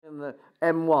the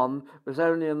M1 was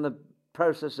only in the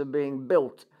process of being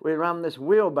built. We ran this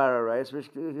wheelbarrow race, which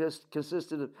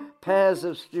consisted of pairs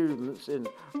of students in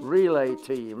relay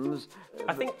teams.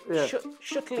 I think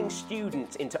shuttling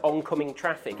students into oncoming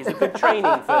traffic is a good training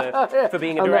for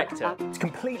being a director. It's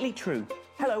completely true.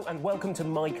 Hello and welcome to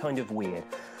My Kind of Weird.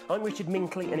 I'm Richard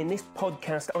Minkley, and in this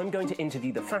podcast I'm going to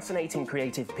interview the fascinating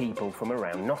creative people from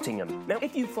around Nottingham. Now,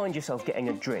 if you find yourself getting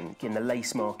a drink in the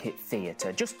Lace Market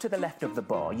Theatre, just to the left of the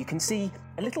bar, you can see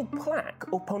a little plaque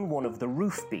up on one of the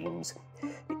roof beams.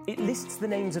 It lists the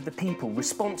names of the people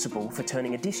responsible for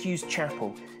turning a disused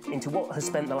chapel into what has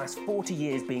spent the last 40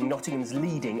 years being Nottingham's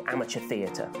leading amateur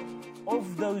theatre.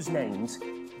 Of those names,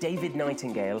 David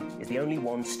Nightingale is the only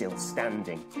one still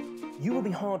standing. You will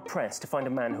be hard-pressed to find a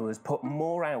man who has put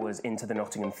more hours into the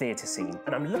Nottingham theatre scene,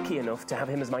 and I'm lucky enough to have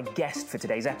him as my guest for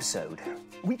today's episode.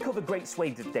 We cover great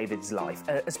swathes of David's life,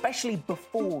 especially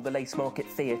before the Lace Market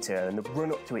Theatre and the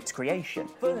run-up to its creation.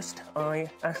 First, I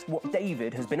asked what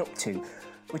David has been up to,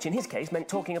 which in his case meant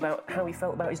talking about how he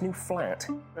felt about his new flat.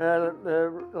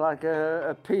 Like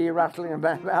a pea rattling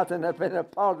about in a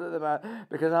pod at the moment,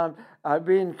 because I've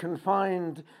been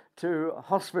confined to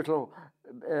hospital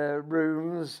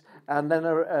rooms and then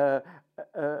a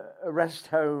rest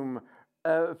home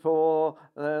for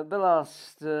the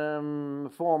last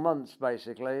 4 months,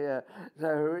 basically.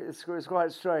 So it's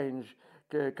quite strange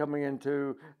coming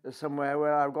into somewhere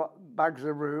where I've got bags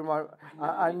of room.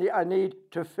 I need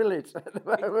to fill it at the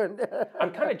moment.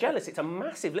 I'm kind of jealous. It's a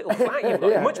massive little flat you've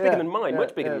got, much bigger than mine.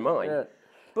 Yeah.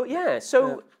 But yeah,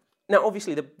 so now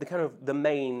obviously the kind of the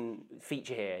main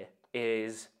feature here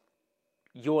is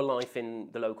your life in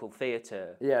the local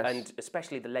theatre, and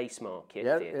especially the Lace Market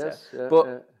Theatre.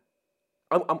 But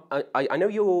I know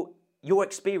your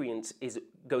experience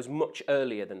goes much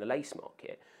earlier than the Lace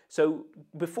Market. So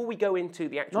before we go into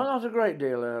the actual... Not a great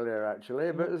deal earlier,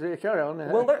 actually, but carry on.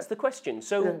 Well, that's the question.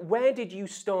 So where did you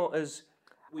start as...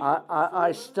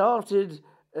 I started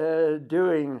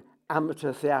doing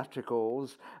amateur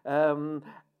theatricals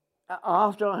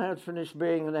after I had finished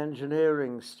being an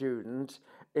engineering student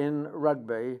in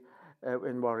Rugby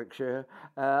in Warwickshire,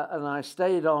 and I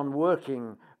stayed on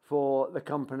working for the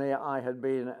company I had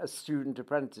been a student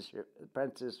apprentice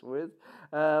with,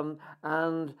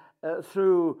 and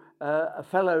through a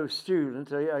fellow student,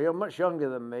 much younger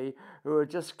than me, who had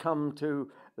just come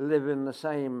to live in the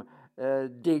same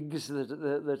digs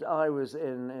that I was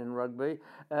in Rugby.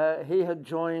 He had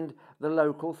joined the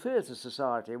local theatre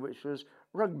society, which was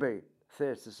Rugby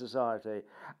Theatre Society,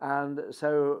 and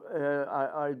so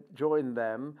I joined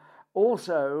them.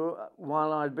 Also,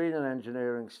 while I'd been an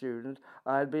engineering student,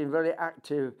 I had been very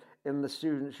active in the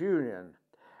Students' Union,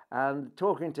 and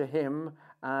talking to him,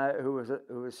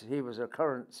 he was a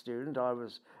current student, I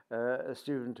was a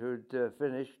student who'd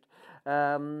finished.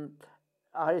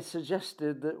 I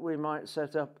suggested that we might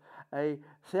set up a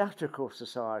theatrical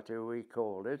society, we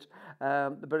called it,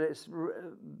 but its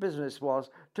business was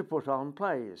to put on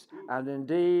plays. And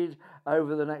indeed,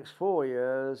 over the next 4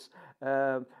 years,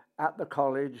 at the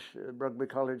college, Rugby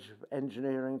College of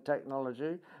Engineering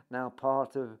Technology, now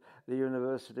part of the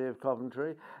University of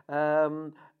Coventry,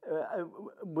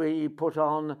 we put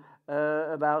on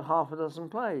about half a dozen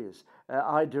plays.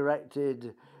 I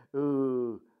directed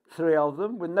 3 of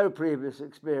them with no previous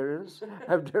experience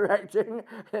of directing,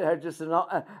 just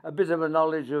a bit of a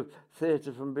knowledge of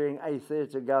theatre from being a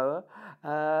theatre goer.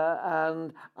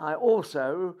 And I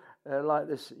also, like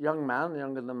this young man,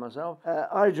 younger than myself,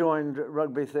 I joined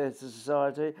Rugby Theatre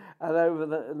Society, and over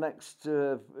the next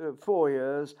 4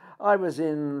 years, I was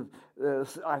in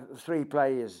 3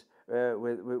 plays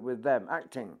with them,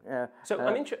 acting. So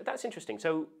that's interesting.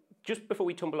 So just before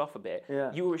we tumble off a bit,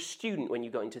 you were a student when you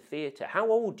got into theatre. How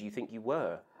old do you think you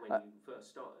were when you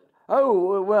first started?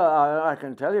 Oh, well, I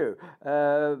can tell you,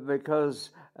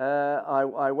 because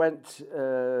I went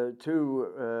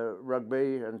to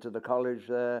Rugby and to the college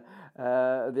there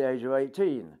at the age of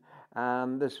 18.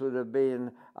 And this would have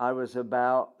been, I was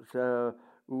about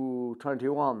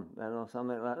 21 then or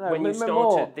something like that. No, when you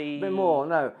started the... A bit more,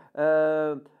 no.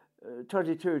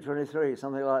 22, 23,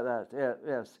 something like that,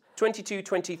 yes. 22,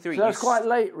 23. So it's quite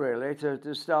late, really,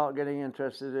 to start getting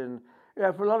interested in,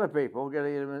 for a lot of people,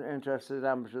 getting interested in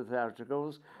amateur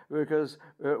theatricals, because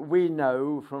we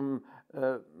know from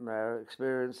our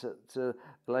experience at the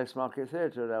Lace Market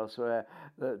Theatre and elsewhere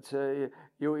that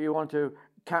you want to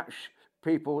catch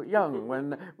people young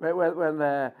when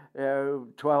they're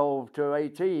 12 to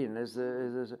 18 is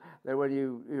when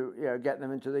you get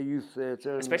them into the youth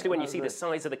theatre, especially when you see the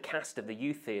size of the cast of the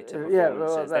youth theatre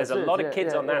performances. There's a lot of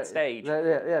kids on that stage.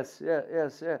 Yes.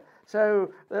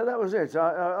 So that was it.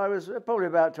 I was probably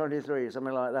about 23,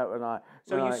 something like that, when I.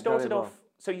 So when you I got started involved. off.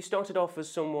 So you started off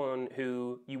as someone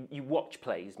who you watch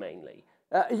plays mainly.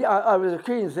 Yeah, I was a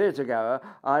keen theatre goer.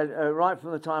 Right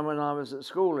from the time when I was at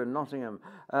school in Nottingham,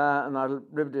 and I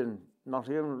lived in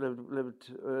Nottingham, lived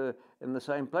in the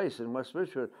same place in West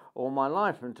Bridgford all my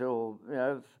life until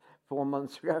 4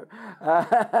 months ago.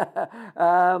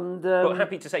 And But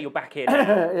happy to say you're back here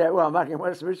now. yeah, well, I'm back in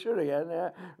West Bridgford again, yeah,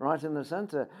 right in the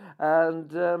centre.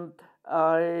 And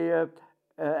I.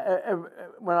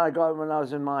 When I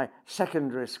was in my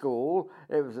secondary school,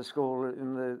 it was a school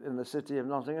in the city of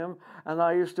Nottingham, and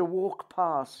I used to walk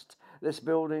past this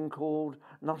building called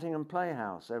Nottingham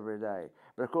Playhouse every day.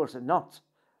 But of course, not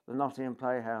the Nottingham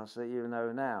Playhouse that you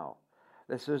know now.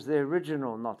 This was the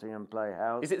original Nottingham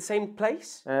Playhouse. Is it the same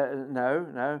place?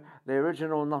 No. The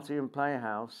original Nottingham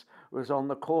Playhouse was on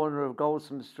the corner of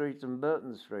Goldsmith Street and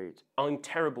Burton Street. I'm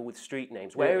terrible with street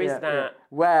names. Where is that? Yeah.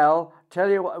 Well, tell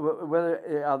you what,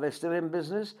 whether are they still in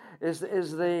business? Is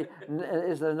the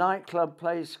nightclub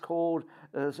place called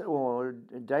or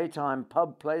daytime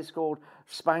pub place called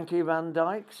Spanky Van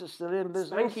Dyke's still in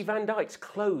business? Spanky Van Dyke's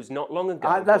closed not long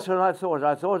ago. That's what I thought.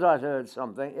 I thought I'd heard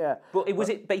something. Yeah. But was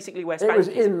it basically where It Spanky's? was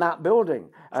in that building,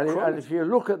 and course. if you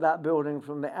look at that building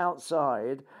from the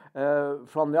outside,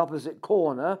 from the opposite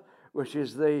corner, which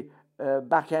is the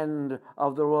back end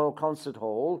of the Royal Concert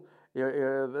Hall,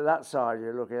 that side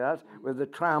you're looking at, with the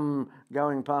tram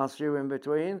going past you in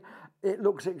between, it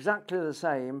looks exactly the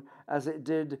same as it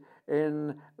did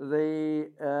in the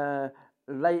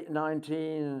late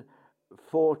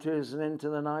 1940s and into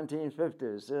the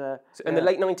 1950s. So in the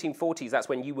late 1940s, that's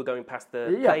when you were going past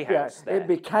the playhouse there. It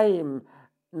became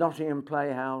Nottingham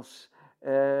Playhouse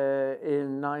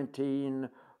in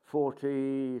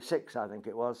 1946, I think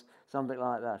it was, something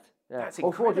like that. Yeah. That's or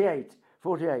incredible.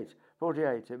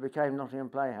 48. It became Nottingham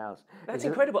Playhouse. That's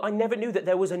incredible. I never knew that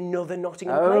there was another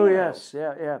Nottingham Oh Playhouse.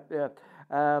 yes, yeah.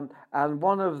 And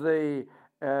one of the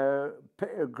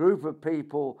group of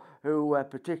people who were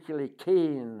particularly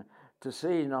keen to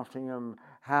see Nottingham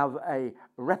have a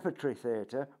repertory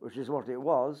theatre, which is what it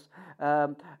was,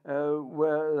 where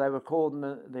they were called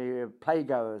the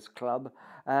Playgoers Club.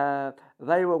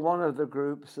 They were one of the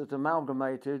groups that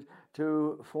amalgamated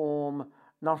to form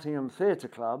Nottingham Theatre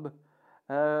Club,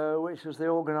 which was the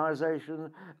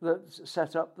organisation that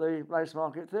set up the Lace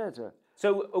Market Theatre.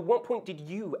 So at what point did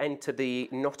you enter the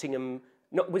Nottingham?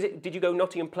 Did you go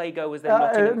Nottingham Playgoers then?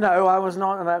 Nottingham? No, I was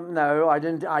not. No, I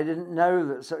didn't know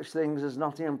that such things as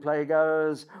Nottingham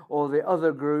Playgoers or the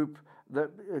other group that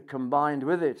combined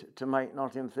with it to make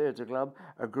Nottingham Theatre Club,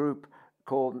 a group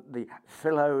called the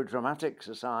Philodramatic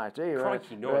Society.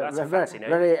 Crikey, no, that's a fancy name.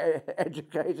 Very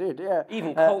educated, yeah.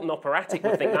 Even Colton Operatic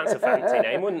would think that's a fancy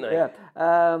name, wouldn't they? Yeah.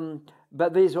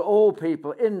 But these were all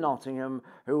people in Nottingham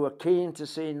who were keen to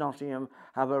see Nottingham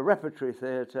have a repertory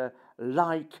theatre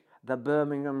like the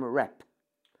Birmingham Rep,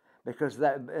 because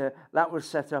that was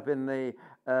set up in the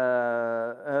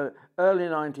early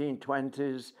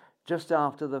 1920s, just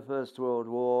after the First World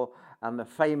War, and the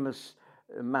famous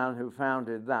man who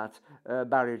founded that,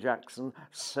 Barry Jackson,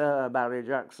 Sir Barry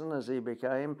Jackson as he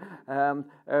became,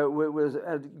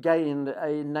 gained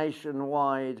a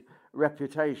nationwide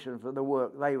reputation for the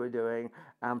work they were doing,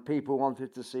 and people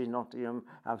wanted to see Nottingham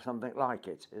have something like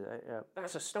it.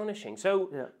 That's astonishing. So,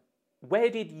 where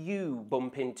did you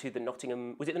bump into the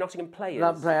Nottingham? Was it the Nottingham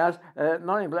Players?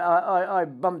 I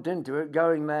bumped into it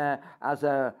going there as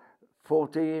a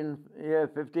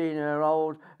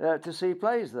 15-year-old to see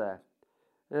plays there.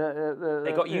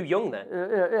 They got you young then?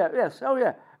 Yes. Oh,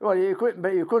 yeah. Well, you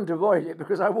couldn't avoid it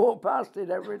because I walked past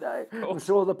it every day and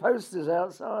saw the posters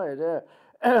outside.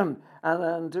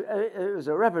 And it was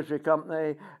a repertory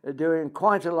company doing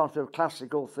quite a lot of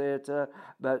classical theatre,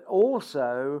 but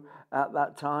also at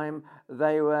that time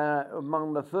they were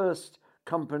among the first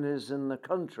companies in the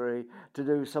country to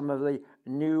do some of the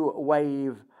new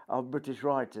wave of British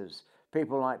writers,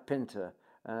 people like Pinter.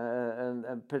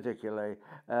 And particularly,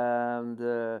 and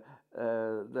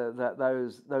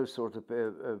those sort of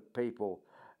people.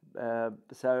 That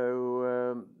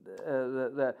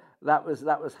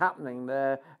was happening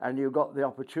there, and you got the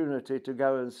opportunity to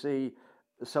go and see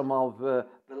some of the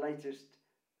latest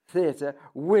theatre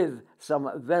with some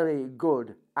very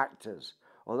good actors.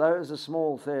 Although it was a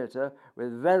small theatre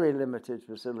with very limited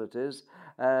facilities,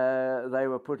 they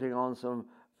were putting on some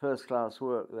first-class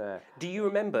work there. Do you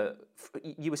remember,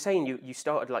 you were saying you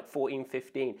started like 14,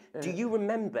 15. Do you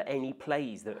remember any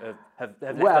plays that have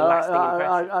left a lasting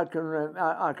impression?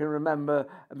 I can remember,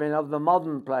 I mean, of the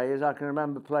modern plays, I can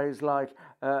remember plays like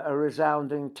A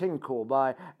Resounding Tinkle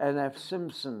by N.F.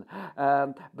 Simpson.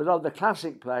 But of the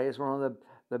classic plays, one of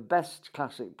the best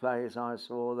classic plays I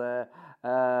saw there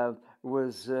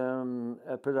was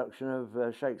a production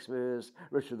of Shakespeare's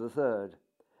Richard III.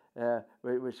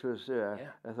 Which was I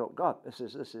thought, God, this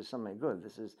is something good.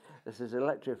 This is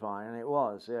electrifying, and it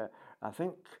was. Yeah, I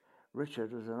think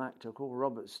Richard was an actor called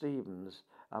Robert Stevens.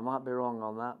 I might be wrong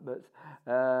on that, but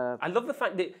I love the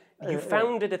fact that you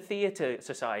founded a theatre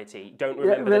society. Don't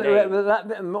remember the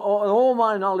name. All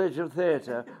my knowledge of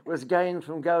theatre was gained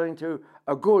from going to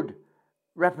a good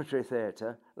repertory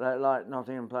theatre like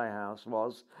Nottingham Playhouse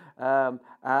was,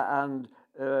 and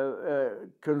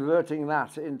converting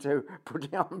that into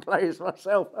putting on plays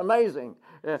myself. Amazing.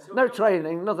 Yeah. No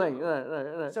training, nothing.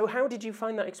 No. So how did you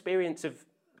find that experience of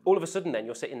all of a sudden then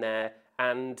you're sitting there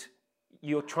and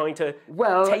you're trying to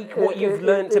take what you've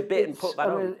learned a bit and put that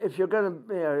on? I mean, if you're going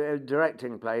to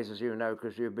directing plays, as you know,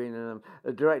 because you've been in them,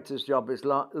 the director's job is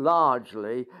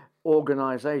largely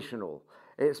organisational.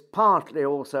 It's partly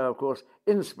also, of course,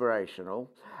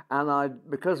 inspirational. And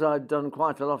because I'd done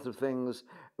quite a lot of things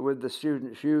with the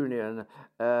Students' Union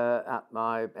at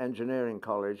my engineering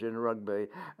college in Rugby,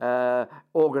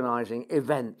 organising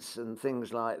events and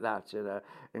things like that,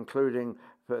 including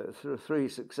for 3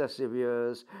 successive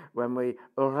years when we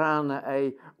ran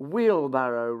a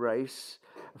wheelbarrow race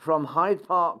from Hyde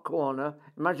Park Corner,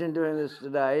 imagine doing this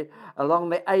today, along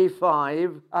the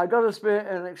A5. I got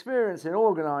an experience in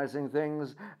organising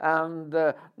things and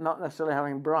not necessarily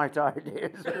having bright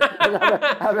ideas.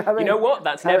 You know what?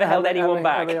 That's never held anyone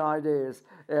back. Having ideas,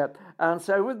 yeah. And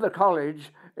so with the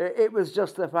college, it was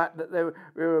just the fact that we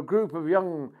were a group of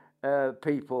young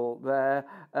people there.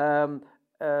 And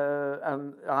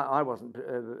I wasn't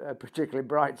a particularly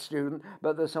bright student,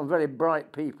 but there's some very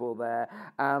bright people there.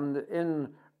 And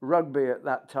in Rugby at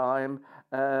that time,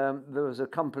 there was a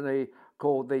company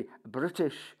called the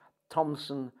British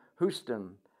Thomson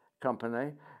Houston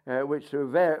Company, which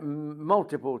through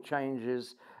multiple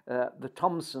changes, the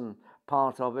Thomson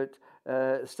part of it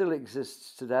still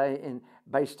exists today,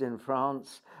 based in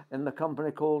France, in the company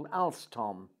called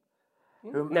Alstom.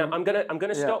 Now I'm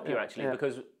gonna stop you actually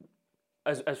because.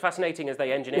 As fascinating as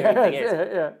the engineering thing is,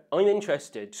 I'm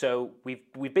interested. So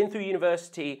we've been through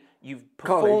university. You've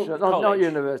performed college. Not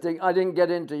university. I didn't get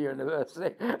into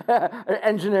university.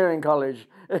 Engineering college.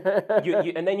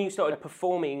 And then you started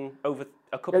performing over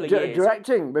a couple of years.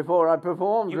 Directing before I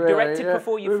performed. You directed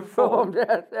before you performed.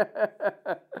 Yes.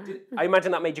 I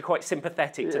imagine that made you quite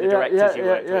sympathetic to the directors you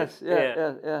worked with.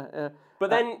 Yeah. But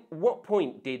then, what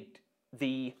point did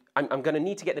I'm going to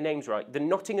need to get the names right. The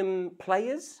Nottingham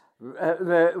Players.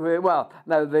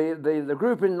 The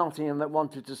group in Nottingham that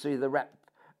wanted to see the Rep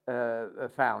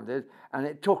founded, and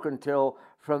it took until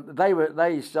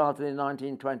they started in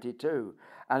 1922,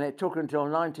 and it took until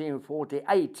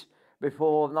 1948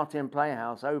 before Nottingham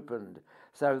Playhouse opened.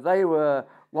 So they were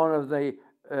one of the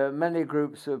many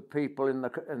groups of people in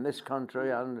this country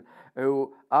and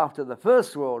who, after the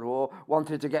First World War,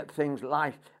 wanted to get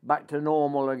life back to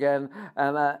normal again,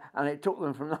 and it took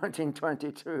them from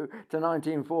 1922 to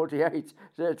 1948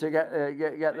 to get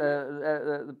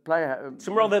the play.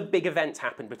 Some rather big events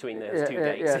happened between those two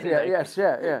dates. Yes.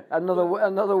 Another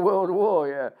World War.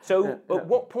 Yeah. So, at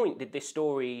what point did this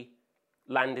story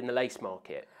land in the lace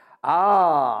market?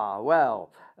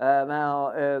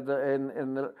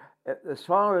 As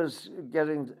far as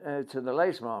getting to the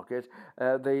lace market,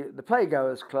 the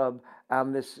Playgoers Club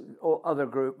and this other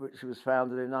group, which was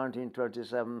founded in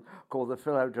 1927, called the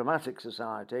Philodramatic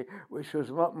Society, which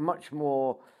was much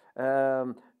more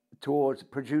towards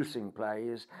producing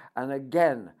plays. And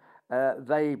again,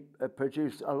 they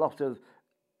produced a lot of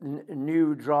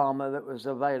new drama that was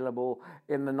available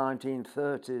in the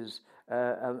 1930s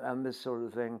and this sort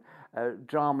of thing.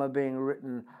 Drama being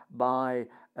written by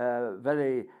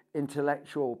very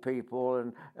intellectual people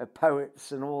and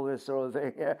poets and all this sort of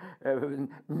thing,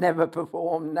 never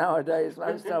performed nowadays,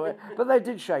 most of it. But they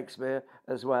did Shakespeare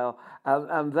as well,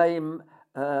 and they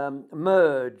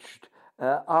merged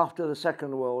after the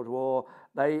Second World War.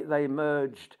 They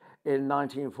merged in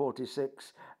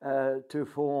 1946 to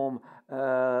form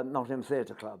Nottingham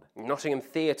Theatre Club. Nottingham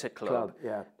Theatre Club.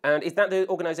 Yeah. And is that the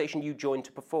organisation you joined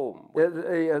to perform?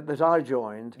 That I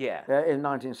joined. Yeah. In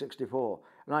 1964.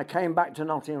 And I came back to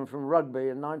Nottingham from Rugby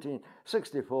in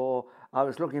 1964. I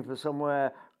was looking for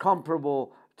somewhere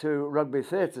comparable to Rugby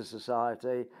Theatre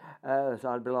Society that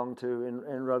I belonged to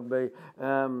in Rugby.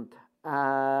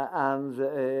 and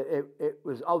it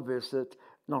was obvious that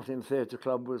Nottingham Theatre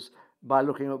Club was, by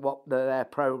looking at what their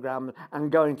programme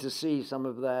and going to see some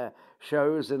of their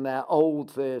shows in their old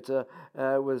theatre,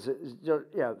 was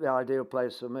the ideal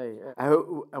place for me.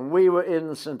 And we were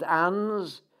in St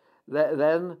Anne's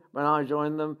then, when I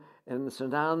joined them, in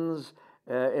St Anne's,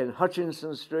 in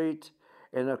Hutchinson Street,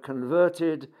 in a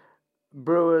converted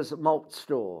brewer's malt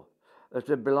store that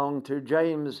had belonged to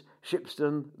James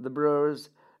Shipston, the brewers,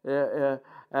 and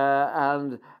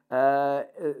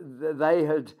they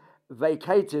had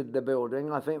vacated the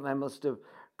building. I think they must have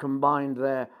combined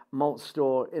their malt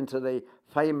store into the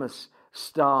famous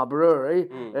Star Brewery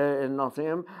in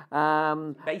Nottingham.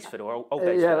 Baseford or Old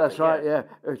Baseford? Yeah, that's right, yeah,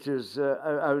 which is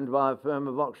owned by a firm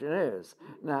of auctioneers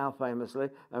now, famously.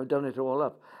 They've done it all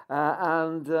up.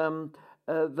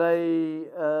 They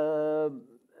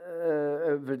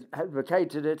had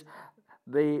vacated it.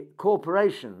 The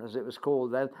corporation, as it was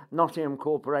called then, Nottingham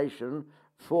Corporation,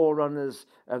 forerunners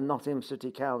of Nottingham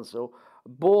City Council,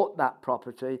 bought that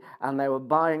property, and they were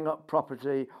buying up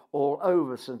property all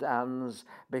over St Anne's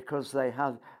because they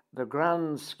had the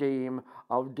grand scheme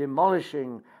of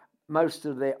demolishing most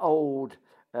of the old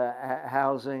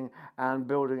housing and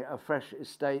building a fresh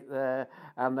estate there,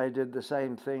 and they did the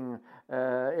same thing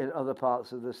in other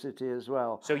parts of the city as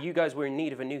well. So you guys were in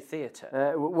need of a new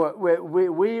theatre?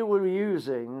 We were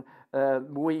using,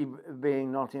 we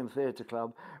being Nottingham Theatre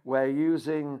Club, we're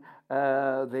using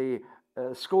the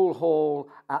school hall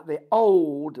at the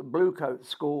old Bluecoat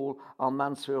School on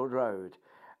Mansfield Road.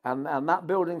 And that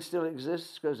building still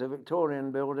exists because it's a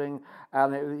Victorian building,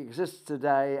 and it exists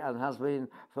today and has been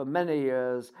for many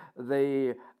years.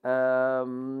 Now,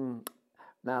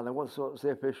 what's the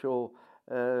official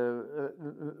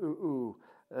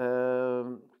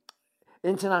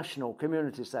International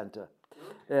Community Centre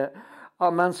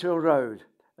on Mansfield Road,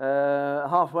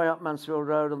 halfway up Mansfield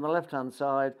Road on the left-hand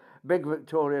side. Big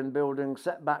Victorian building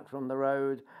set back from the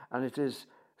road, and it is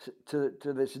to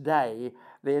this day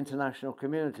the International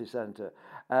Community Centre.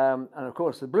 And of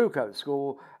course the Bluecoat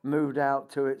School moved out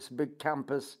to its big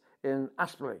campus in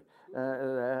Aspley,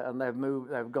 and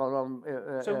they've gone on.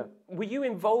 So were you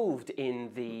involved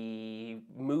in the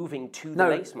moving to the No,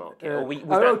 Lace Market? Or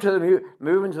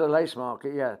moving to the Lace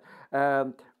Market, yeah.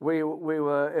 We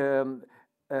were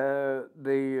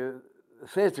the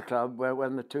theatre club, where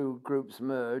when the two groups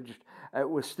merged,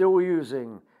 was still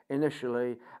using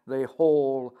initially the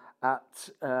hall at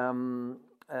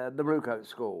the Bluecoat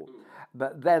School,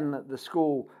 but then the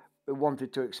school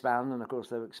wanted to expand, and of course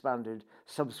they've expanded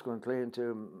subsequently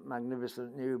into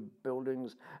magnificent new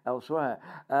buildings elsewhere,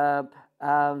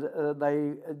 and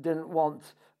they didn't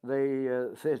want the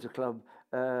theatre club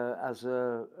as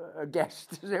a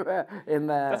guest, as it were, in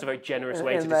there. That's a very generous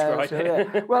way to describe it.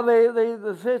 Yeah. Well,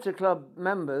 the theatre club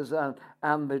members and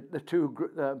the two,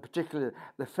 particularly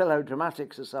the Fellow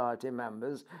Dramatic Society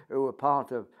members, who were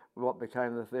part of what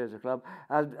became the theatre club,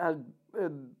 had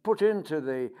put into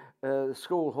the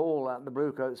school hall at the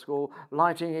Bluecoat School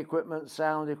lighting equipment,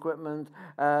 sound equipment,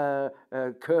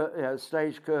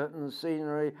 stage curtains,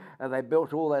 scenery. They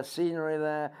built all their scenery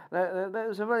there. There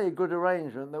was a very good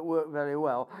arrangement that worked very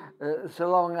well, so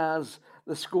long as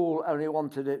the school only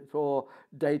wanted it for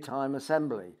daytime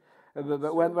assembly.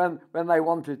 But when they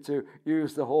wanted to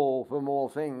use the hall for more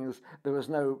things, there was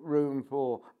no room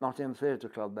for Nottingham Theatre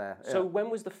Club there. So when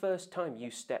was the first time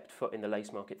you stepped foot in the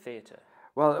Lace Market Theatre?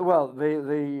 Well, we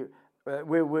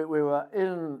were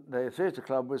in the theatre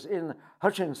club was in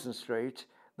Hutchinson Street,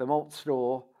 the Malt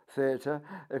Store Theatre,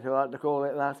 if you like to call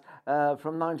it that,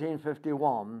 from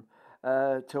 1951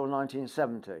 till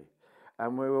 1970,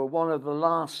 and we were one of the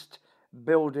last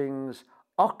buildings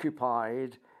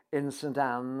occupied in St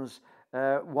Anne's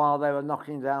while they were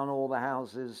knocking down all the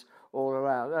houses all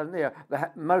around. And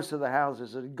most of the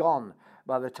houses had gone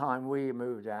by the time we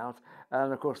moved out,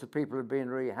 and of course the people had been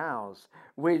rehoused.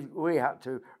 We had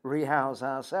to rehouse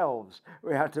ourselves.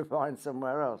 We had to find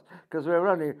somewhere else because we were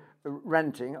only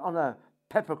renting on a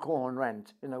peppercorn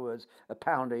rent, in other words,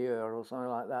 £1 a year or something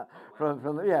like that.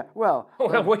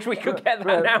 I wish we could get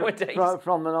that nowadays.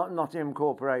 From the Nottingham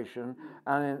Corporation,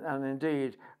 and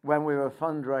indeed when we were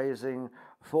fundraising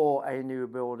for a new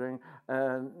building,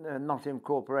 Nottingham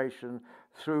Corporation,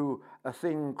 through a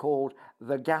thing called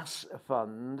the Gas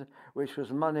Fund, which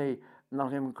was money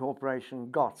Nottingham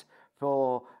Corporation got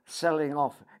for selling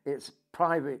off its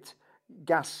private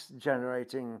gas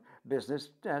generating business,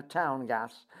 Town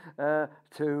Gas,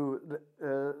 to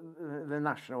the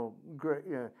National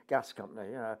Gas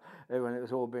Company, when it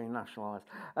was all being nationalised.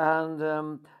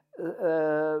 And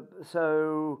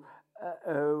so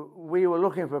we were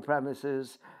looking for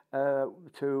premises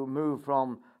to move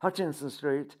from Hutchinson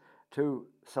Street to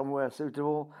somewhere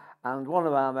suitable, and one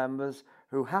of our members,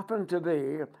 who happened to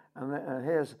be, and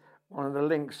here's one of the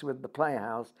links with the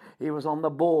Playhouse, he was on the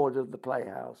board of the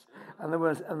Playhouse, and there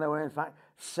were in fact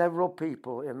several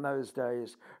people in those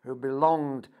days who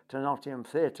belonged to Nottingham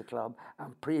Theatre Club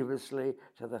and previously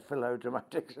to the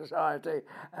Philodramatic Society,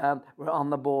 were on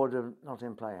the board of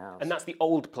Nottingham Playhouse. And that's the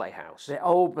old Playhouse. The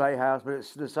old Playhouse, but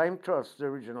it's the same trust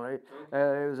originally.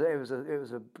 It was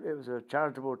a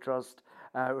charitable trust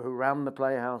who ran the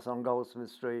Playhouse on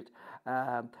Goldsmith Street.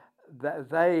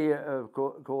 They, of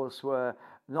course, were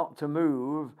not to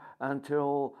move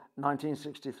until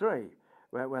 1963,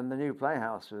 when the new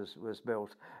Playhouse was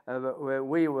built. But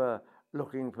we were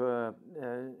looking for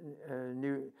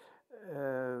new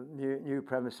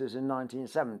premises in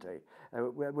 1970.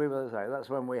 We were that's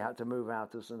when we had to move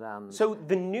out of St Anne's. So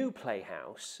the new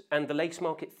Playhouse and the Lace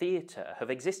Market Theatre have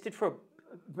existed for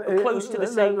close to the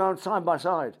same... No, side by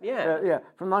side. Yeah.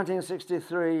 From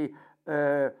 1963,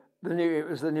 it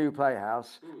was the new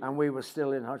Playhouse, and we were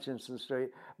still in Hutchinson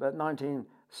Street. But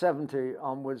 1970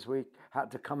 onwards, we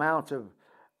had to come out of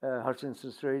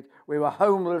Hutchinson Street. We were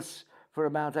homeless for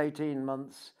about 18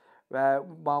 months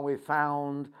while we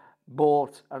found,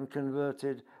 bought and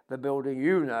converted the building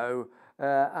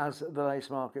as the Lace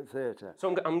Market Theatre. So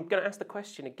I'm going to ask the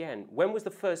question again. When was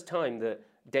the first time that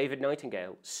David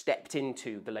Nightingale stepped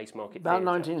into the Lace Market Theatre? About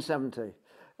 1970.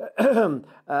 Do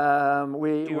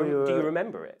you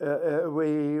remember it?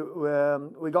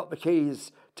 We got the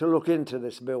keys to look into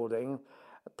this building,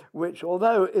 which,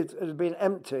 although it had been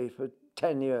empty for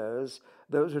 10 years,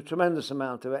 there was a tremendous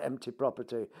amount of empty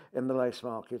property in the lace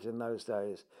market in those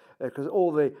days, because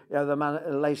all the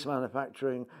lace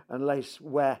manufacturing and lace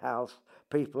warehouse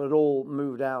people had all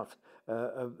moved out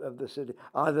of the city,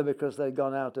 either because they'd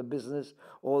gone out of business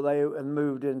or they had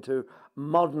moved into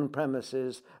modern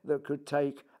premises that could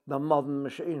take the modern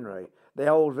machinery. The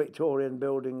old Victorian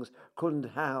buildings couldn't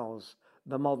house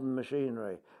the modern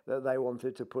machinery that they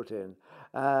wanted to put in.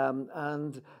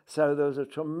 And so there was a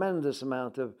tremendous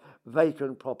amount of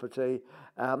vacant property.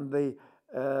 The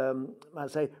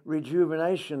I'd say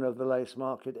rejuvenation of the lace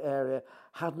market area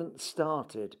hadn't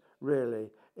started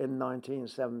really in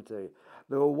 1970.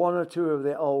 There were one or two of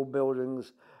the old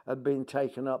buildings had been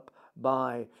taken up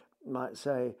by, might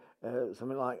say,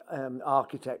 something like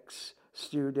architects'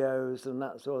 studios and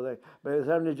that sort of thing. But it was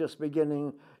only just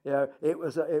beginning. It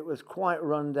was quite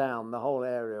run down. The whole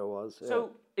area was.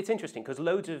 So it's interesting because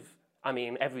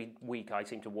every week I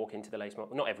seem to walk into the lace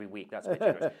market. Not every week, that's a bit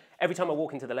generous. Every time I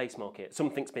walk into the lace market,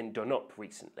 something's been done up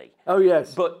recently. Oh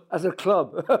yes, but as a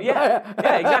club. yeah,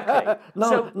 exactly.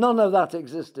 None of that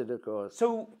existed, of course.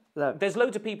 So there's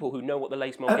loads of people who know what the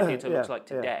Lace Market Theatre looks like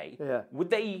today. Yeah. Would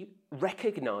they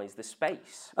recognise the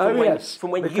space from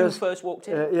when you first walked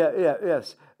in?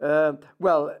 Yes.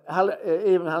 Well,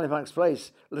 even Halifax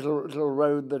Place, little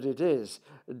road that it is,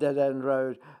 dead end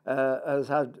road, has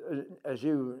had, as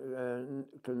you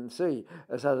can see,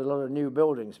 has had a lot of new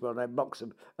buildings, blocks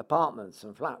of apartments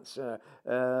and flats,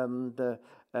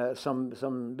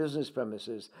 some business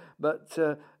premises, but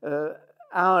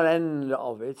our end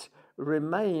of it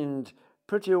remained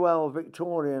pretty well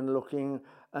Victorian looking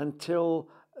until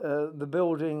the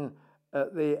building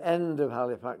at the end of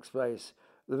Halifax Place,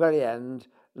 the very end,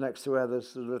 next to where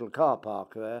there's a little car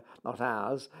park there, not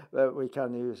ours, but we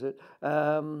can use it.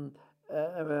 And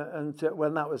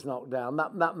when that was knocked down,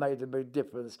 that made a big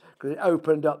difference because it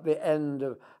opened up the end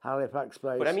of Halifax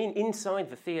Place. But I mean, inside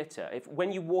the theatre,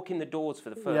 when you walk in the doors for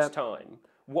the first time,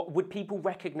 what would people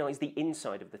recognise the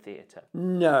inside of the theatre?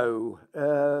 No,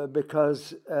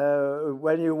 because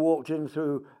when you walked in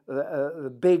through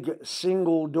the big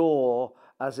single door,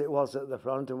 as it was at the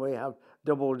front, and we have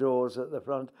double doors at the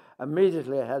front,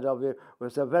 immediately ahead of you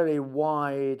was a very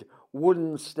wide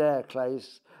wooden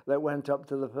staircase that went up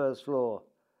to the first floor.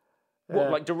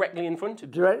 Like directly in front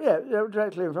of you?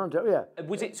 Directly in front of you, yeah.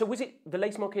 Was it the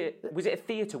Lace Market, was it a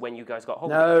theatre when you guys got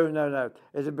hold of it? No.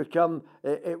 It had become,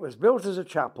 it was built as a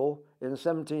chapel in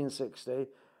 1760,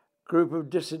 group of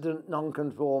dissident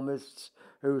nonconformists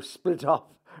who split off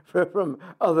from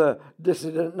other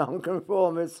dissident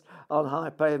nonconformists on High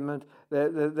Pavement.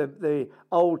 The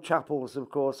old chapels, of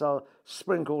course, are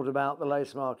sprinkled about the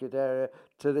Lace Market area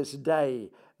to this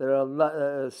day. There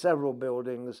are several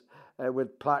buildings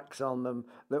with plaques on them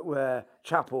that were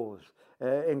chapels,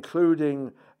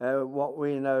 including what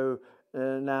we know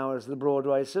now as the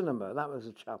Broadway Cinema. That was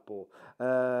a chapel.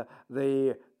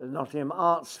 The Nottingham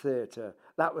Arts Theatre,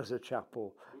 that was a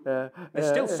chapel. There's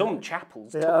still some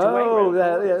chapels tucked away. Oh,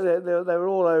 around they were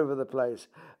all over the place.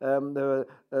 There were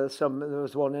There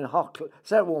was one in Hockley,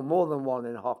 several more than one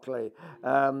in Hockley,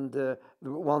 and the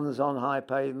ones on high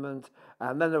pavement.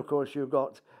 And then, of course, you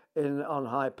got on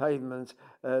high pavement,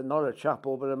 not a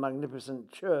chapel but a magnificent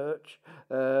church.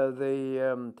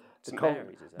 St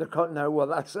Mary's, is that? No, well,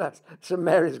 that's St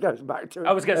Mary's goes back to.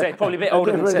 I was going to say it's probably a bit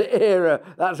older than different era.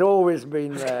 That's always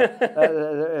been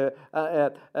there.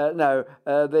 No,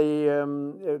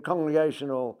 the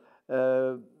Congregational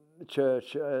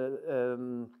Church.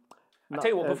 I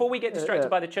tell you what, before we get distracted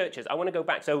by the churches, I want to go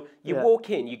back. So you walk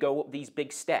in, you go up these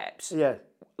big steps. Yeah.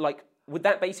 Like, would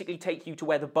that basically take you to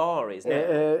where the bar is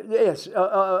now? Yes,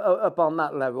 up on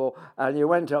that level. And you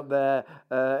went up there.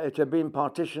 It had been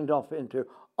partitioned off into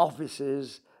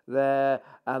offices there,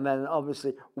 and then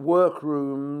obviously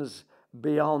workrooms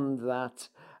beyond that.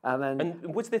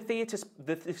 And was the theatre,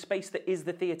 the space that is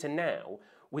the theatre now,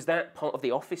 was that part of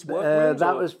the office workrooms?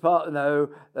 That was part. No,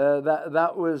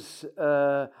 that was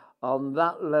on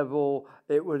that level.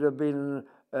 It would have been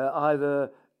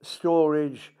either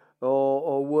storage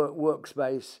or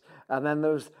workspace. And then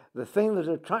there was the thing that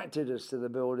attracted us to the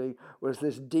building was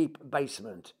this deep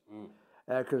basement.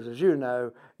 Because as you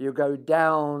know, you go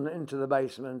down into the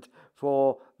basement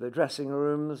for the dressing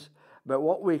rooms. But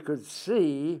what we could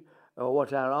see, or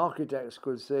what our architects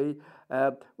could see,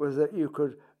 was that you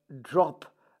could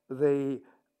drop the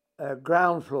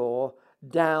ground floor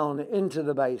down into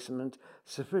the basement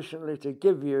sufficiently to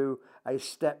give you a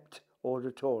stepped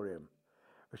auditorium,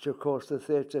 which of course the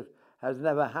theatre has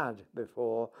never had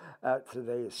before. At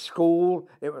the school,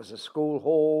 it was a school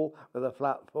hall with a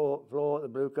flat floor at the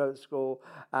Bluecoat School.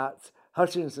 At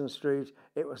Hutchinson Street,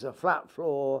 it was a flat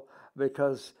floor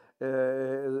because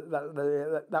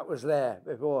that was there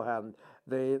beforehand.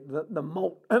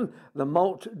 The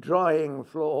malt drying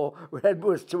floor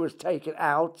was taken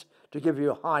out to give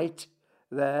you height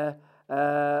there,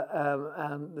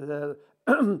 and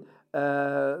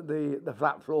the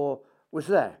flat floor was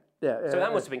there. Yeah, so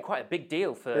that must have been quite a big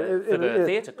deal for the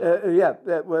theatre club.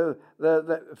 Well,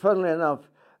 funnily enough,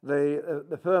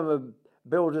 the firm of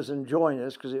builders and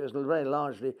joiners, because it was very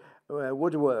largely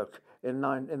woodwork in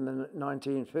the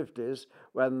 1950s,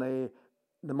 when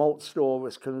the malt store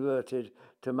was converted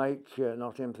to make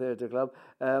Nottingham Theatre Club,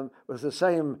 was the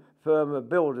same firm of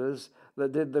builders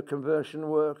that did the conversion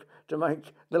work to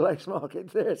make the Lace Market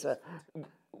Theatre.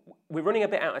 We're running a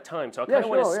bit out of time, so I kind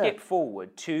of want to skip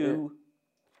forward to...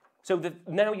 So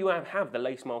now you have the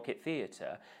Lace Market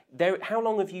Theatre. How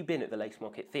long have you been at the Lace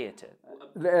Market Theatre?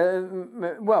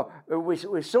 Well, we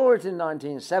saw it in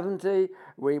 1970.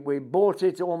 We bought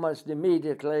it almost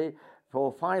immediately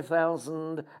for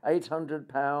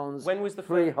 £5,800. When was the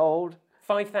freehold?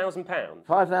 £5,000?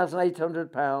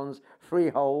 £5,800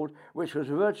 freehold, which was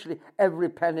virtually every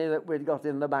penny that we'd got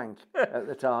in the bank at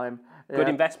the time. Good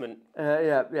investment.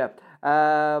 And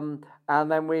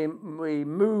then we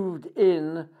moved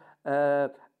in.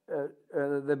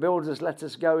 The builders let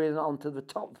us go in onto the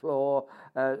top floor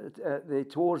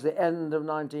towards the end of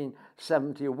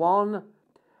 1971,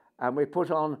 and we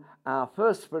put on our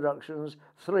first productions,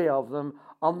 3 of them,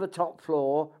 on the top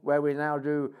floor where we now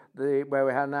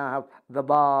have the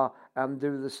bar and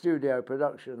do the studio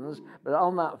productions. But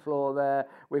on that floor there,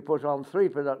 we put on 3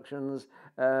 productions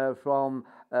from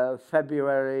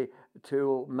February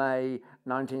to May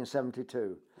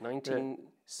 1972.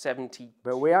 1970.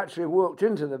 But we actually walked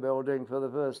into the building for the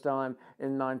first time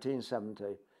in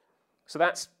 1970. So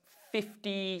that's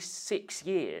 56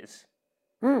 years.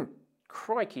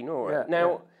 Crikey, Nora.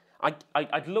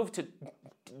 I'd love to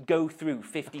go through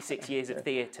 56 years of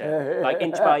theatre, like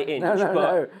inch by inch.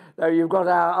 No, you've got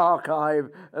our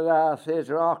archive, and our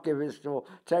theatre archivist will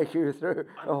take you through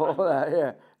all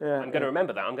that. I'm going to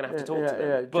remember that. I'm going to have to talk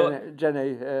to them.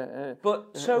 Jenny.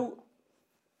 So,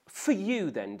 for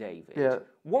you then, David,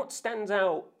 what stands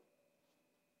out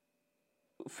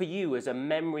for you as a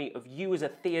memory of you as a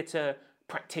theatre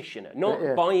practitioner?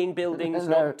 Not buying buildings,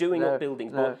 not doing up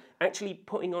buildings, but actually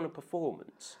putting on a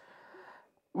performance.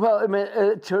 Well, I mean,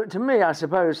 to me, I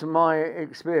suppose, from my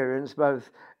experience, both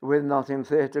with Nottingham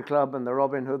Theatre Club and the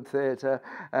Robin Hood Theatre,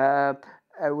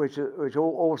 which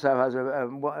also has a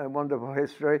wonderful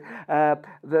history,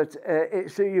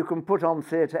 so you can put on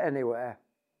theatre anywhere.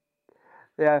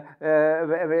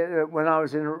 When I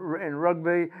was in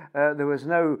Rugby, there was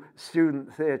no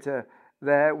student theatre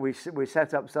there. We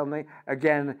set up something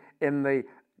again in the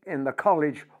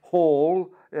college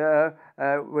hall,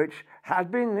 which had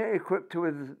been equipped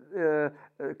with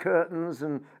curtains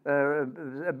and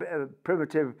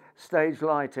primitive stage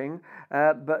lighting,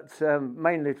 but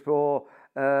mainly for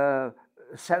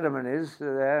ceremonies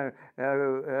there.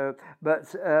 So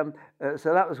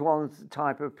that was one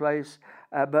type of place.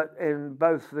 But in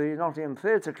both the Nottingham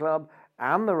Theatre Club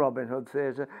and the Robin Hood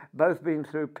Theatre, both been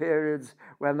through periods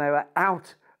when they were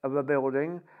out of a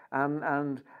building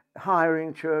and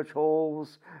hiring church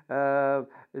halls,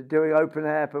 doing open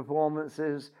air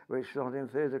performances, which Nottingham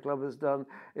Theatre Club has done.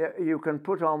 You can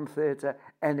put on theatre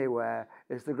anywhere.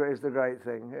 Is the great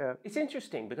thing. Yeah. It's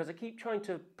interesting because I keep trying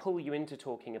to pull you into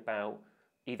talking about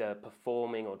either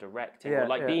performing or directing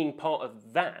or being part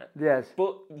of that. Yes.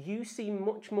 But you seem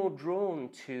much more drawn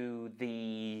to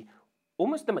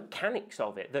almost the mechanics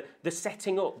of it, the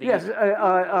setting up. Yes,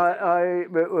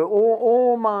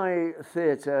 all my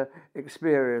theatre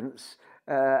experience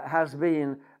has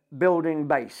been building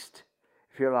based,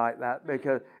 if you like that,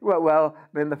 because I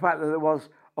mean the fact that there was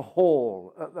a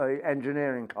hall at the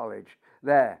engineering college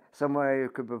there, somewhere you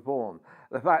could perform.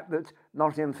 The fact that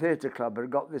Nottingham Theatre Club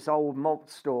had got this old malt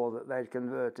store that they'd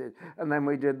converted, and then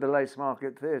we did the Lace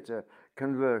Market Theatre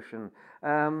conversion.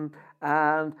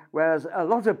 And whereas a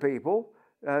lot of people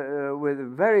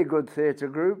with very good theatre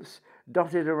groups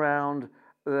dotted around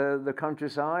the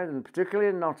countryside, and particularly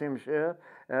in Nottinghamshire,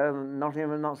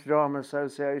 Nottingham and Notts Drama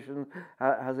Association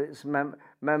has its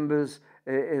members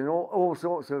in all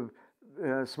sorts of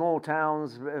small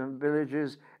towns,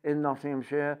 villages in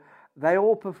Nottinghamshire. They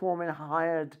all perform in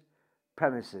hired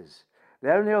premises.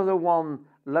 The only other one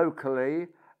locally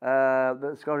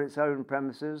that's got its own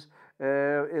premises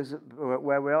is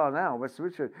where we are now, West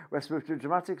Wiltshire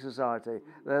Dramatic Society.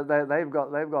 They've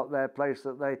got their place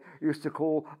that they used to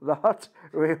call the Hut,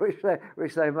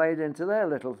 which they made into their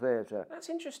little theatre. That's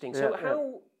interesting. So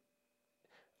how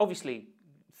obviously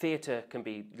theatre can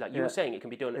be, like you were saying, it can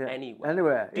be done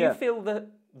anywhere. Do you feel that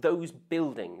those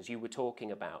buildings you were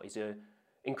talking about is a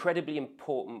incredibly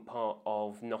important part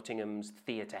of Nottingham's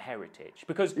theatre heritage?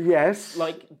 Because yes,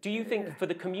 like, do you think for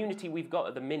the community we've got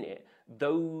at the minute,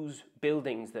 those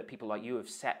buildings that people like you have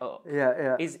set up,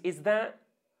 is that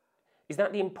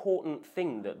the important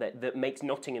thing that makes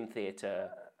Nottingham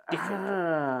theatre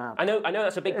different? I know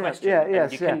that's a big question.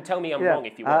 And you can tell me I'm wrong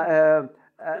if you want.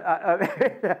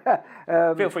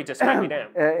 Feel free to smack me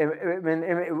down.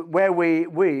 Where we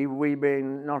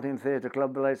being Nottingham Theatre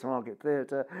Club, the Lace Market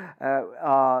Theatre,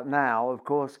 are now, of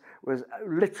course, was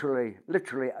literally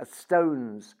a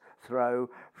stone's throw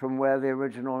from where the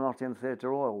original Nottingham Theatre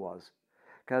Royal was.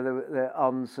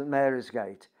 On St Mary's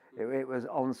Gate. It was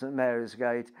on St Mary's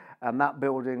Gate, and that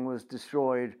building was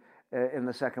destroyed in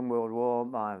the Second World War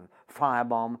by a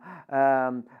firebomb.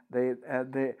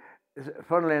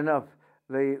 Funnily enough,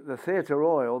 the Theatre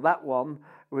Royal, that one,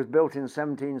 was built in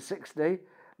 1760,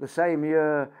 the same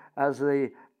year as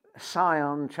the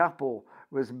Sion Chapel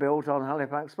was built on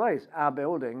Halifax Place, our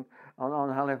building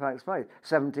on Halifax Place,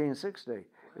 1760,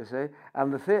 you see.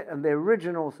 And the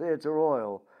original Theatre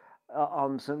Royal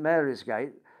on St Mary's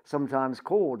Gate, sometimes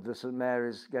called the St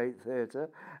Mary's Gate Theatre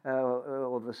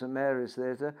or the St Mary's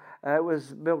Theatre,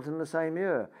 was built in the same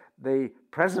year. The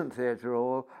present Theatre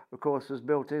Royal, of course, was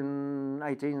built in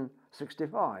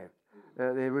 1865, the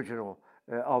original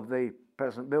of the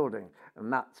present building, and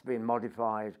that's been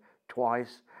modified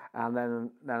twice. And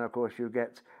then of course you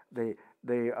get the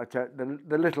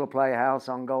little playhouse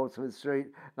on Goldsmith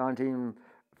Street,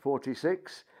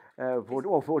 1946.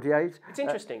 Or 48. It's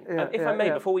interesting. If I may,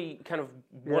 before we kind of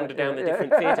wander down the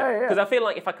different theatre, because I feel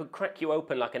like if I could crack you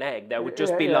open like an egg, there would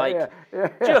just be the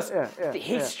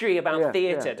history about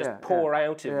theatre just pour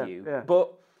out of you.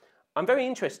 But I'm very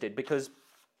interested because,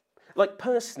 like,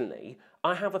 personally,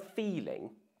 I have a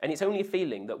feeling, and it's only a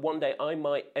feeling, that one day I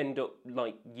might end up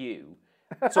like you.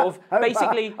 Sort of,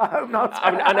 basically, I hope not.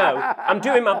 I know, I'm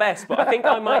doing my best, but I think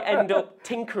I might end up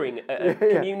tinkering at a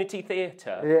community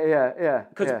theatre.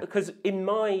 Because in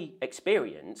my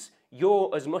experience, you're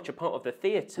as much a part of the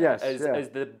theatre as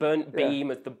the burnt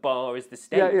beam, as the bar, as the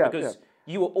stage. Because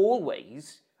you were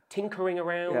always tinkering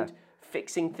around,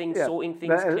 fixing things, sorting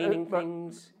things, cleaning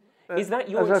things. Is that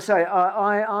your... As I say,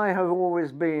 I have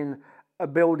always been a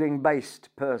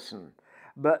building-based person,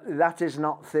 but that is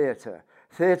not theatre.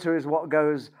 Theatre is what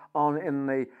goes on in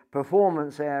the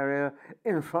performance area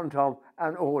in front of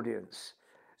an audience.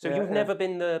 So you've never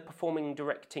been the performing,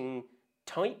 directing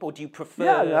type, or do you prefer...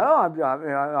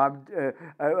 I'm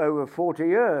over 40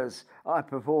 years I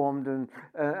performed and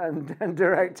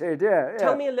directed,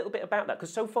 Tell me a little bit about that,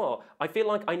 because so far I feel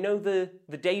like I know the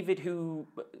David who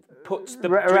puts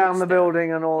the around the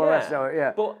building and all the rest of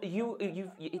it, But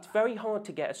it's very hard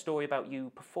to get a story about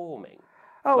you performing.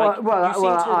 Oh Like, you seem to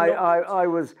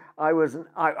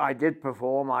not... I did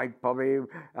perform.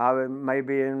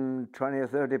 Maybe in 20 or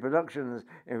 30 productions,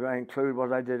 if I include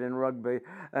what I did in Rugby,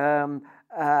 and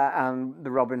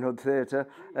the Robin Hood Theatre,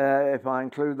 if I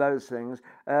include those things.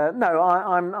 No,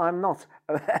 I'm not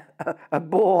a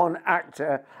born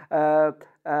actor, and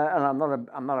I'm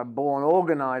not a born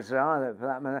organizer either, for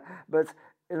that matter. But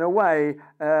in a way,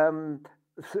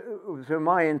 through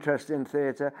my interest in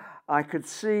theatre, I could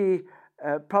see.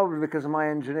 Probably because of my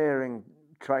engineering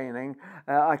training,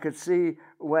 I could see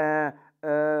where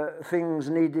things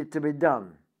needed to be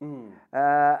done.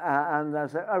 And I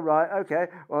said, oh, right, okay,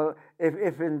 well,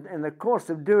 if in the course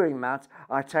of doing that,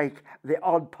 I take the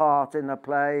odd part in a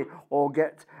play or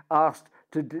get asked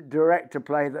to direct a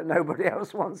play that nobody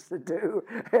else wants to do,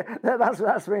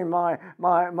 that's been my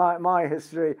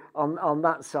history on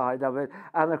that side of it.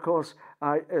 And of course,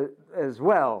 I as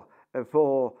well,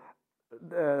 for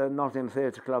Nottingham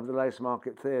Theatre Club, the Lace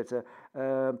Market Theatre,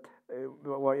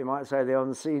 what you might say the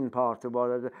unseen part of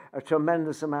what a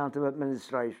tremendous amount of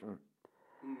administration.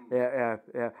 Yeah.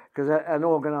 Because an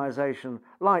organisation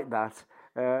like that,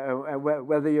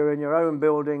 whether you're in your own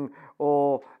building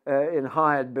or in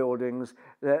hired buildings,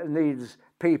 needs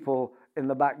people in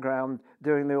the background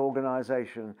doing the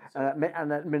organisation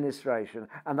and administration,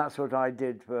 and that's what I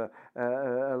did for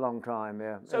a long time.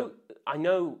 Yeah. So I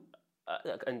know.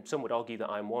 And some would argue that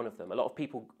I'm one of them. A lot of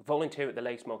people volunteer at the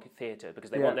Lace Market Theatre because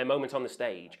they want their moment on the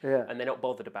stage, and they're not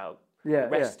bothered about the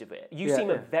rest of it. You seem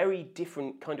a very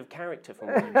different kind of character from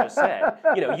what you just said.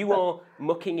 You know, you are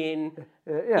mucking in,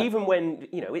 even when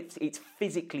it's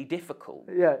physically difficult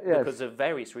because of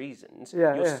various reasons.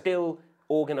 You're still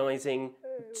organising,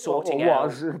 sorting out.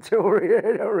 Was until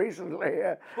recently.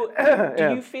 Yeah. But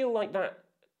do you feel like that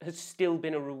has still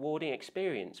been a rewarding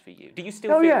experience for you? Do you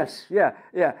still feel... Oh, yes, yeah.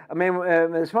 I mean,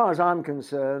 as far as I'm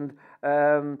concerned,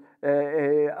 all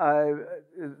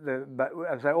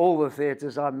the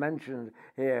theatres I've mentioned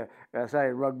here,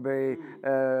 Rugby,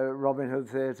 Robin Hood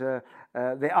Theatre,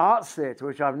 the Arts Theatre,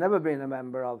 which I've never been a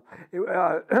member of,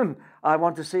 I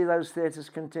want to see those theatres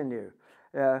continue.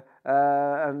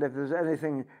 And if there's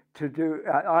anything to do,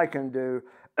 I can do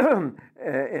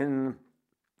in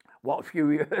what few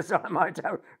years I might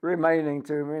have remaining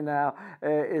to me now,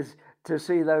 is to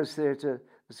see those theatres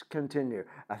continue.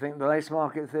 I think the Lace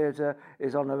Market Theatre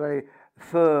is on a very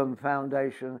firm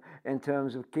foundation in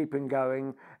terms of keeping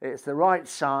going. It's the right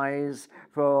size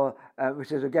for,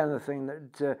 which is again the thing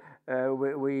that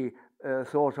we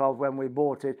thought of when we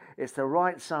bought it. It's the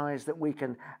right size that we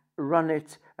can run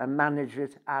it and manage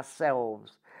it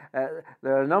ourselves. There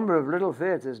are a number of little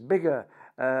theatres, bigger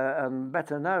and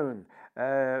better known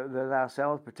than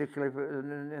ourselves, particularly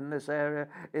in this area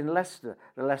in Leicester,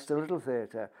 the Leicester Little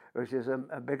Theatre, which is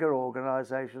a bigger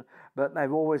organisation, but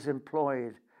they've always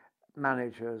employed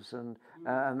managers and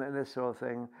this sort of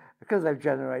thing because they've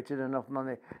generated enough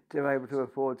money to be able to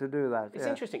afford to do that. It's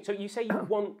interesting. So you say you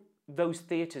want those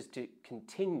theatres to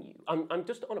continue. I'm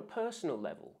just on a personal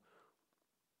level.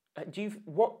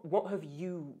 What have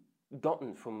you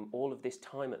gotten from all of this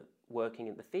time working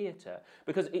in the theatre?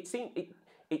 Because it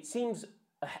seems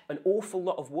an awful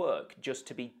lot of work just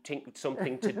to be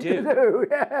something to do.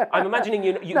 I'm imagining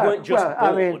you weren't just bored.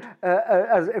 I mean,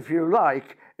 as if you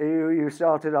like, you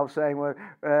started off saying, well,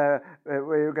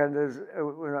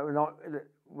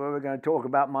 we're going to talk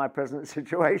about my present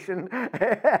situation,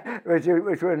 which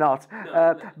we're not.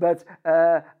 But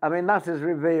I mean, that has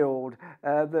revealed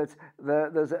that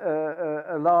there's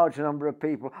a large number of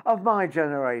people of my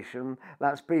generation.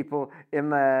 That's people in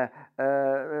their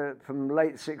from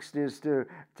late 60s to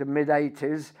mid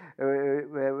 80s,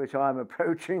 which I'm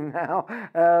approaching now.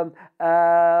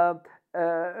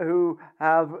 Who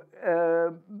have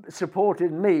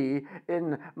supported me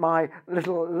in my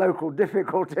little local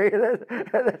difficulty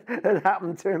that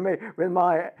happened to me with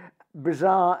my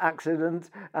bizarre accident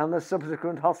and the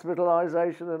subsequent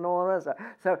hospitalisation and all that.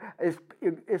 So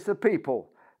it's the people.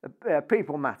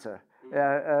 People matter,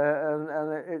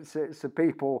 and it's the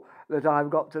people that I've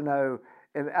got to know,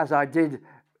 as I did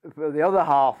for the other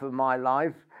half of my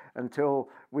life, until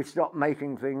we stopped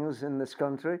making things in this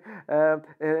country,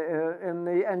 in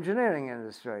the engineering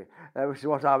industry, which is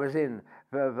what I was in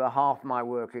for half my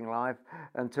working life,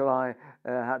 until I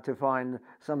had to find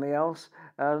something else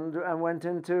and went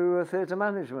into theatre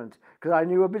management, because I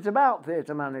knew a bit about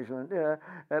theatre management.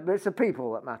 But it's the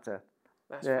people that matter.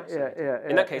 That's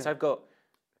fascinating. In that case, I've got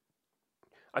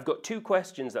two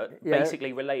questions that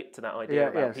basically relate to that idea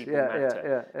about people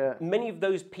matter. Many of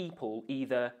those people,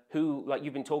 either who, like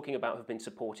you've been talking about, have been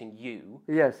supporting you,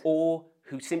 or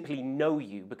who simply know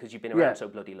you because you've been around so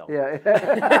bloody long.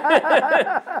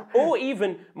 Yeah. Or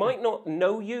even might not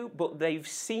know you, but they've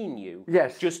seen you.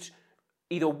 Yes. Just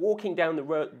either walking down the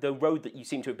road that you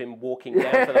seem to have been walking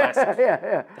down for the last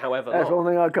however long. That's one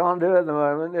thing I can't do at the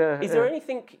moment. Yeah. Is there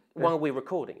anything, while we're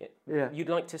recording it, Yeah. you'd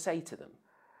like to say to them?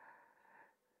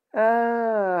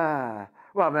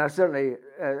 Well, I mean, I certainly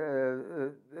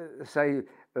say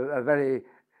a very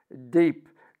deep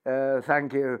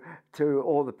thank you to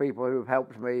all the people who've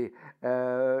helped me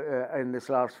in this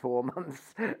last 4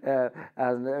 months,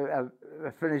 and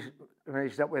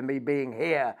finished up with me being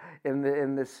here in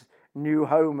this new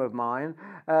home of mine,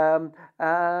 and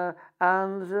the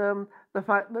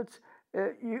fact that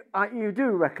you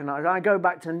do recognise. I go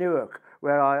back to Newark,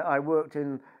 where I worked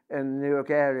in the Newark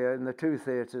area, in the two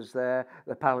theatres there,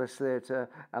 the Palace Theatre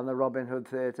and the Robin Hood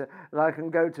Theatre, and I can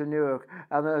go to Newark,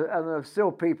 and there are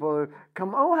still people who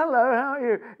come, oh, hello, how are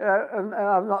you? And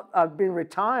I've been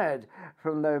retired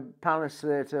from the Palace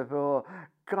Theatre for,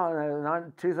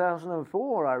 God,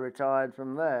 2004 I retired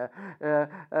from there,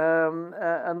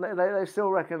 and they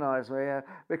still recognise me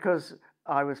because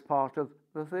I was part of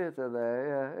the theatre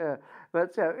there, yeah.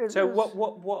 But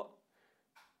what?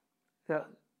 Yeah.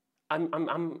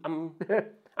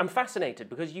 I'm fascinated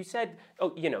because you said,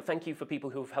 oh, thank you for people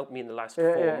who have helped me in the last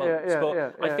 4 months.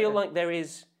 But I feel like there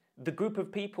is the group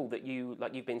of people that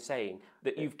you've been saying,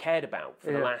 that you've cared about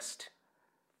for the last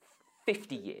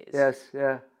 50 years. Yes,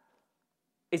 yeah.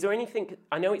 Is there anything,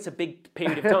 I know it's a big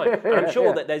period of time, and I'm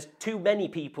sure that there's too many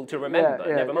people to remember,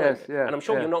 never mind. And I'm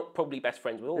sure you're not probably best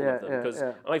friends with all of them, because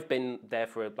I've been there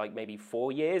for like maybe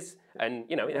 4 years,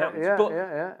 and it happens. But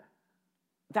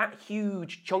that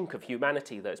huge chunk of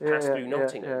humanity that's passed through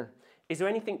Nottingham, is there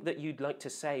anything that you'd like to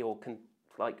say or can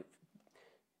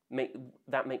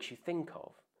that makes you think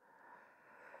of?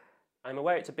 I'm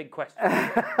aware it's a big question.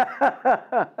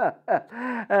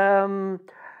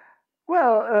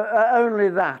 Only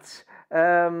that.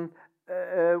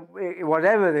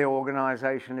 Whatever the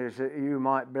organisation is that you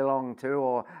might belong to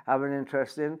or have an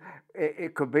interest in,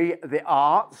 it could be the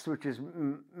arts, which is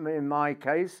in my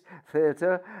case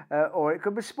theatre, or it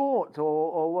could be sport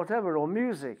or whatever, or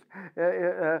music.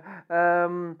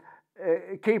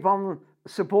 Keep on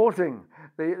supporting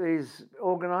these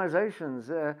organisations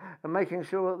and making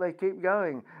sure that they keep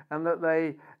going and that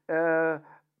they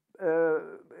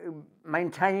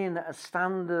maintain a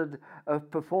standard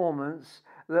of performance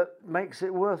that makes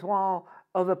it worthwhile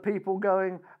other people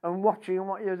going and watching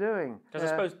what you're doing.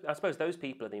 Because I suppose those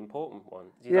people are the important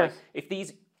ones. Yes. Like, if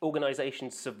these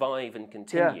organisations survive and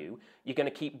continue, you're going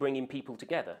to keep bringing people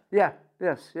together. Yeah,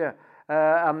 yes, yeah.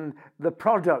 The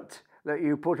product that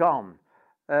you put on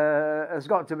has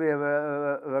got to be of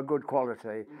a good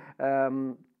quality.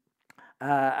 And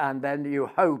then you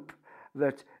hope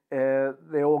that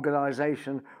the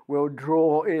organisation will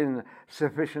draw in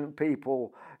sufficient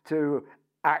people to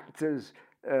act as,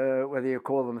 whether you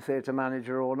call them theatre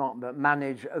manager or not, but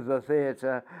manage the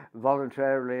theatre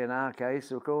voluntarily in our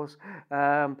case, of course.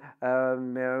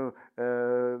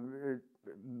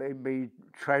 Be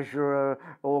treasurer,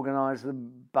 organise the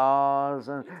bars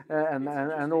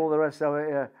and all the rest of it.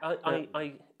 Yeah.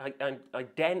 I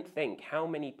daren't think how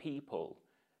many people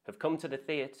have come to the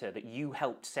theatre that you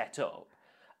helped set up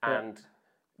and,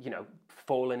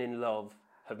 fallen in love,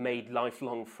 have made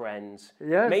lifelong friends,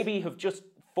 maybe have just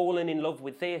fallen in love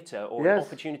with theatre or an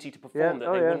opportunity to perform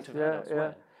that they wouldn't have had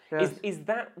elsewhere. Yes. Is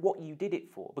that what you did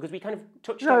it for? Because we kind of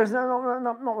touched on... No, it's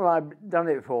not what I've done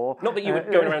it for. Not that you were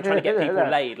going around trying to get people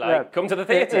laid, come to the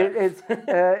theatre. It's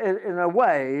in a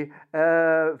way,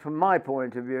 from my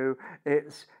point of view,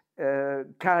 it's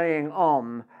carrying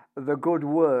on the good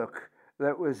work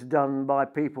that was done by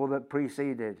people that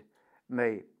preceded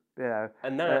me.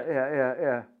 And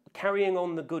that, carrying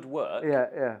on the good work,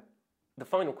 the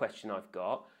final question I've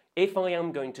got, if I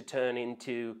am going to turn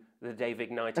into the David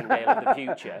Nightingale of the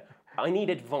future, I need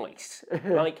advice.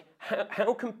 Like,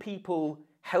 how can people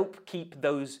help keep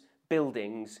those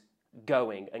buildings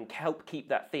going and help keep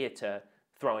that theatre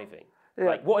thriving?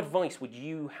 Like, what advice would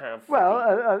you have for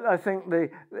people? I think the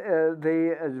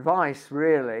advice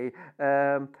really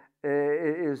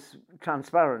is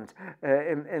transparent.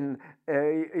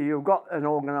 You've got an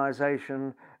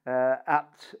organisation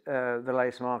at the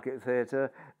Lace Market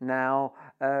Theatre now,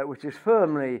 which is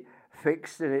firmly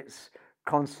fixed in its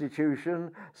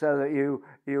constitution, so that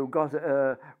you've got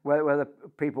whether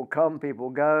people come, people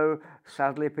go.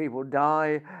 Sadly, people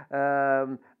die,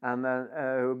 and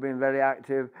who've been very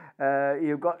active.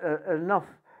 You've got enough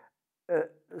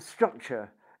structure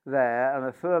there, and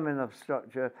a firm enough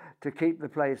structure to keep the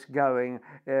place going,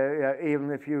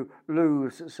 even if you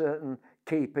lose certain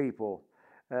key people.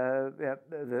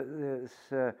 It's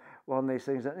one of these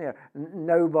things that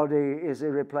nobody is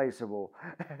irreplaceable,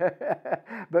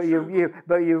 but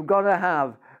you've got to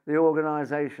have the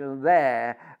organisation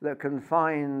there that can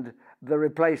find the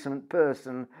replacement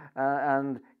person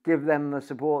and give them the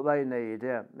support they need.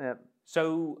 Yeah.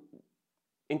 So,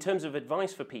 in terms of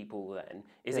advice for people, then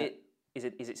is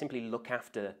it simply look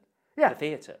after the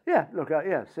theatre? Yeah.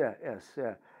 Yes.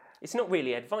 It's not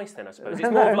really advice, then, I suppose. It's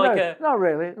more of like not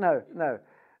really. No.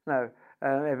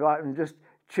 If I can just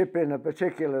chip in a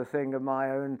particular thing of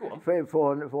my own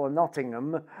for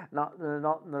Nottingham, not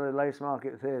the Lace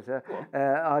Market Theatre,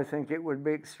 I think it would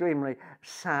be extremely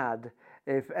sad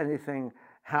if anything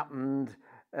happened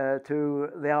to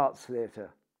the Arts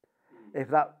Theatre, if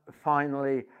that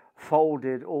finally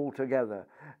folded altogether,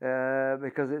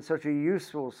 because it's such a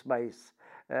useful space,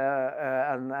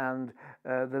 and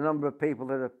the number of people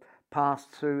that have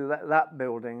passed through that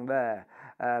building there,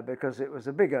 because it was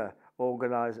a bigger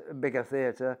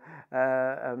theatre,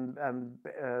 and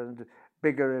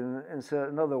bigger in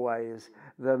certain other ways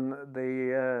than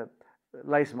the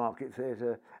Lace Market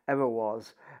Theatre ever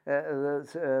was. I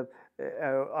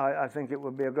think it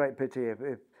would be a great pity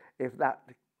if that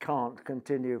can't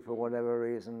continue for whatever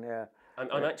reason. Yeah.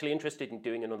 I'm actually interested in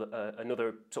doing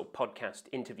another sort of podcast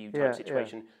interview type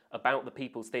situation about the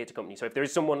People's Theatre Company. So if there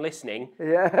is someone listening,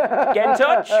 get in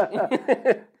touch.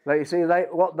 But you see,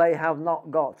 what they have not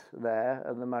got there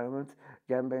at the moment,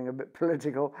 again being a bit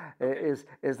political, is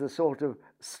the sort of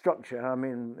structure, I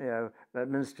mean,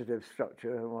 administrative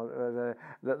structure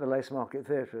that the Lace Market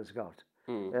Theatre has got.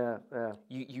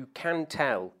 You can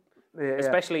tell,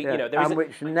 especially there is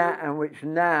which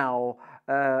now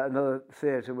another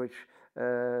theatre which.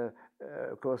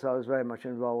 Of course, I was very much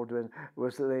involved in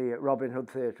was the Robin Hood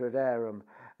Theatre at Airham.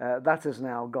 That has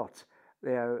now got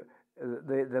the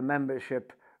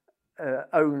membership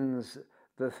owns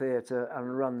the theatre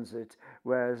and runs it,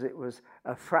 whereas it was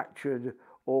a fractured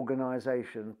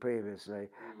organisation previously,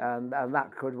 and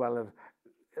that could have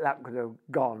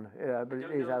gone, but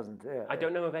it hasn't. I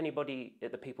don't know of anybody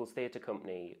at the People's Theatre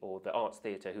Company or the Arts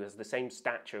Theatre who has the same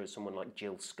stature as someone like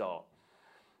Jill Scott.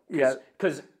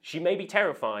 Because she may be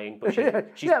terrifying, but she's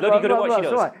bloody good at what she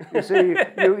does. Right. You see,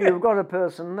 you've got a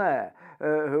person there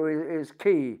who is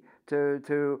key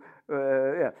to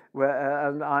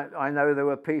and I know there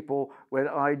were people when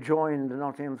I joined the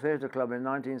Nottingham Theatre Club in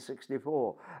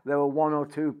 1964. There were one or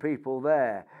two people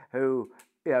there who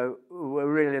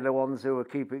were really the ones who were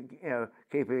keeping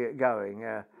it going.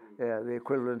 The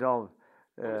equivalent of.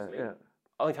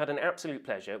 I've had an absolute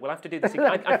pleasure. We'll have to do this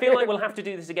again. I feel like we'll have to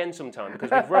do this again sometime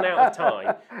because we've run out of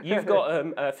time. You've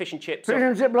got fish and chips. Fish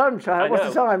and chip lunch.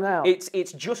 What's the time now?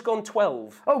 It's just gone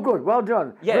 12. Oh, good. Well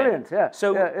done. Yeah. Brilliant. Yeah.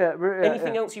 So,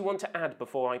 anything else you want to add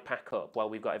before I pack up while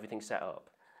we've got everything set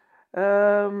up?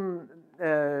 No.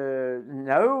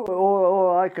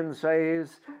 All I can say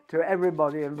is to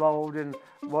everybody involved in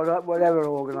whatever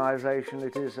organisation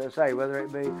it is, whether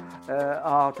it be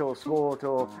art or sport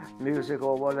or music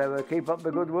or whatever, keep up the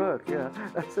good work. Yeah.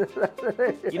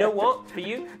 You know what? For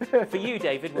you,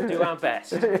 David, we'll do our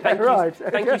best.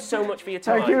 Thank you so much for your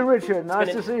time. Thank you, Richard.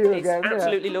 Nice to see you again. It's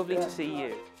absolutely lovely to see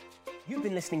you. You've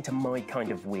been listening to My Kind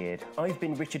of Weird. I've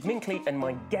been Richard Minkley and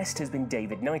my guest has been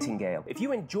David Nightingale. If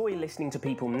you enjoy listening to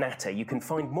people natter, you can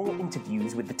find more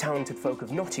interviews with the talented folk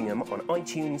of Nottingham on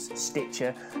iTunes,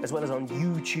 Stitcher, as well as on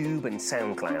YouTube and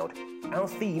SoundCloud. Our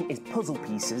theme is Puzzle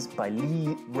Pieces by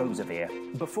Lee Rosevere.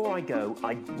 Before I go,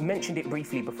 I mentioned it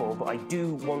briefly before, but I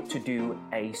do want to do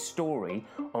a story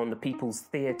on the People's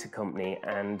Theatre Company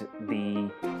and the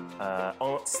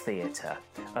Arts Theatre.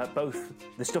 Both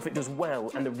the stuff it does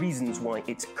well and the reasons why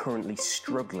it's currently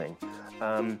struggling.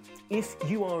 If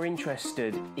you are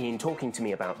interested in talking to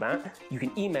me about that, you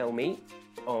can email me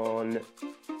on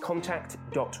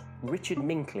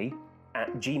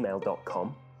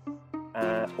contact.richardminkley@gmail.com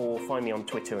or find me on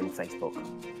Twitter and Facebook.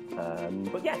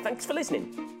 But yeah, thanks for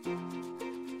listening.